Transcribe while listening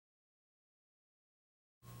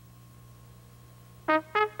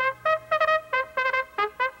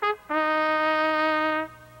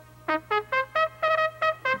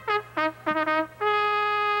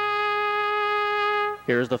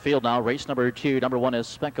Here's the field now. Race number 2. Number 1 is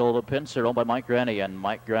Speckled Pincer, owned by Mike Granny. And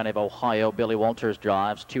Mike Granny of Ohio. Billy Walters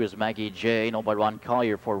drives. 2 is Maggie Jane, owned by Ron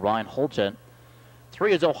Collier for Ryan Holton.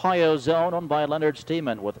 3 is Ohio Zone, owned by Leonard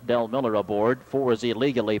Steeman with Del Miller aboard. 4 is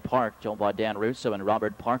Illegally Parked, owned by Dan Russo and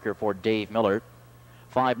Robert Parker for Dave Miller.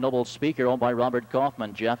 5, Noble Speaker, owned by Robert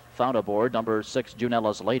Kaufman. Jeff Found aboard. Number 6,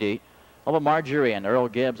 Junella's Lady, owned by Marjorie and Earl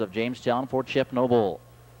Gibbs of Jamestown for Chip Noble.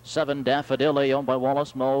 7, Daffodilly, owned by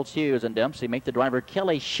Wallace Moulds Hughes and Dempsey. Make the driver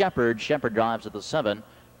Kelly Shepard. Shepard drives at the 7.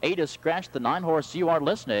 8 is Scratch the 9-horse You Are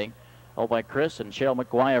Listening, owned by Chris and Cheryl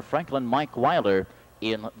McGuire. Franklin Mike Wilder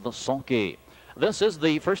in the sulky. This is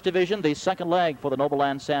the first division, the second leg for the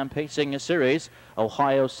Nobleland Sam Pacing Series.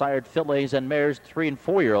 Ohio sired fillies and mares, 3 and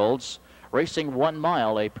 4-year-olds, racing 1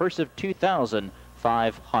 mile, a purse of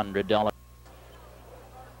 $2,500.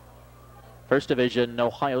 First division,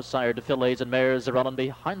 Ohio sired fillies and mares are running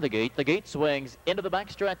behind the gate. The gate swings into the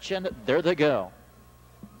backstretch, and there they go.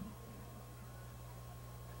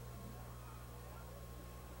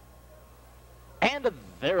 And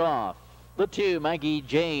they're off. The 2, Maggie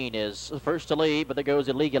Jane, is first to lead, but there goes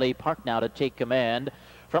Illegally Parked now to take command.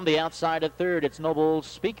 From the outside of 3rd, it's Noble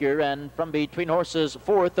Speaker, and from between horses,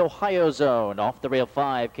 4th, Ohio Zone. Off the rail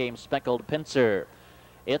 5 came Speckled Pincer.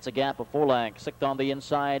 It's a gap of 4 lengths. 6th on the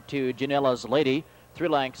inside to Junella's Lady. 3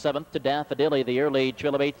 lengths, 7th to Daffodilly. The early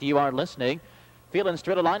trail of 8th, You Are Listening. Feeling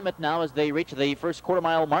straight alignment now as they reach the first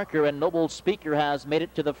quarter-mile marker, and Noble Speaker has made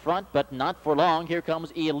it to the front, but not for long. Here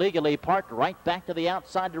comes Illegally Parked right back to the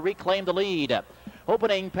outside to reclaim the lead.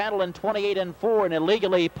 Opening paddle in 28 and 4, and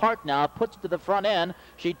Illegally Parked now puts to the front end.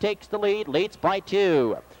 She takes the lead, leads by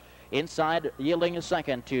 2. Inside, yielding a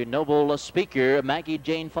second to Noble Speaker. Maggie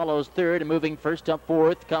Jane follows 3rd, and moving first up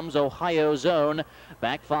 4th comes Ohio Zone.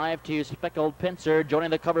 Back 5 to Speckled Pincer.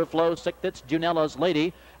 Joining the cover flow 6th, it's Junella's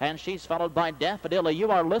Lady, and she's followed by Daffodilly.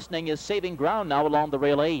 You Are Listening is saving ground now along the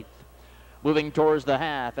rail 8th. Moving towards the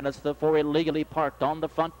half, and it's the 4 Illegally Parked on the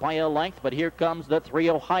front by a length, but here comes the 3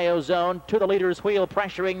 Ohio Zone to the leader's wheel,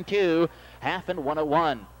 pressuring 2, half and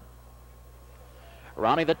 101.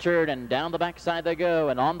 Rounding the turn, and down the backside they go,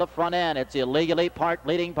 and on the front end it's Illegally Parked,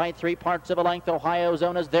 leading by 3 parts of a length. Ohio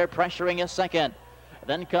Zone is there, pressuring a second.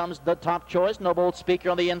 Then comes the top choice, Noble Speaker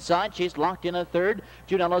on the inside. She's locked in a 3rd.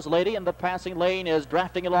 Junella's Lady in the passing lane is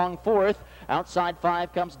drafting along 4th. Outside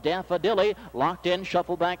 5 comes Daffodilly. Locked in,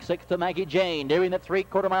 shuffle back 6th to Maggie Jane. Nearing the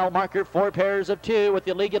 3/4-mile marker, 4 pairs of 2 with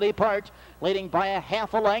Illegally Parked, leading by a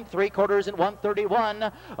half a length, 3/4 and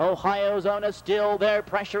 131. Ohio Zone is still there,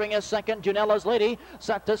 pressuring a second. Junella's Lady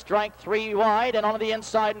set to strike 3 wide, and on the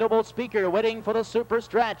inside, Noble Speaker waiting for the super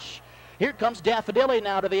stretch. Here comes Daffodilly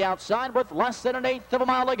now to the outside with less than 1/8 of a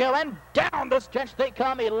mile to go, and down the stretch they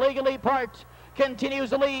come. Illegally Parked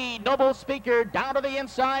continues the lead. Noble Speaker down to the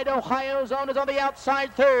inside. Ohio Zone is on the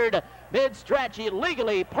outside 3rd. Mid-stretch,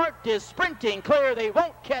 Illegally Parked is sprinting clear. They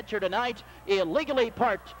won't catch her tonight. Illegally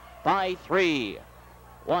Parked by 3.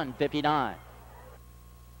 1:59.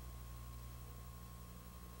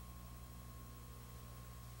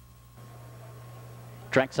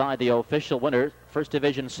 Trackside, the official winner, first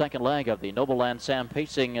division, second leg of the Nobleland Sam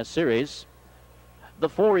Pacing Series. The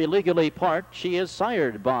 4 Illegally Parked, she is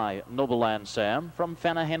sired by Nobleland Sam from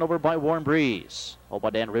Fana, Hanover by Warm Breeze. Owned by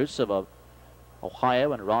Dan Russo of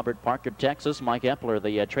Ohio and Robert Parker, Texas. Mike Epler,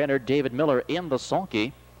 the trainer, David Miller in the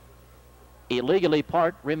sulky. Illegally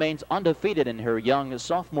Parked remains undefeated in her young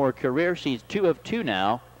sophomore career. She's 2 of 2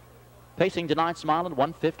 now. Pacing tonight's mile at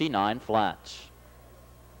 1:59 flat.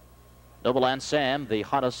 Nobleland Sam, the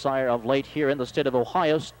hottest sire of late here in the state of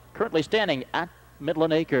Ohio, currently standing at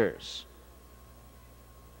Midland Acres.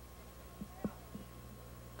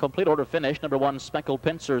 Complete order finish. Number 1, Speckled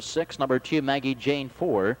Pincer 6. Number 2, Maggie Jane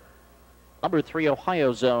 4. Number 3,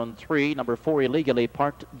 Ohio Zone 3. Number 4, Illegally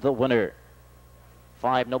Parked, the winner.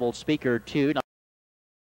 5, Noble Speaker 2.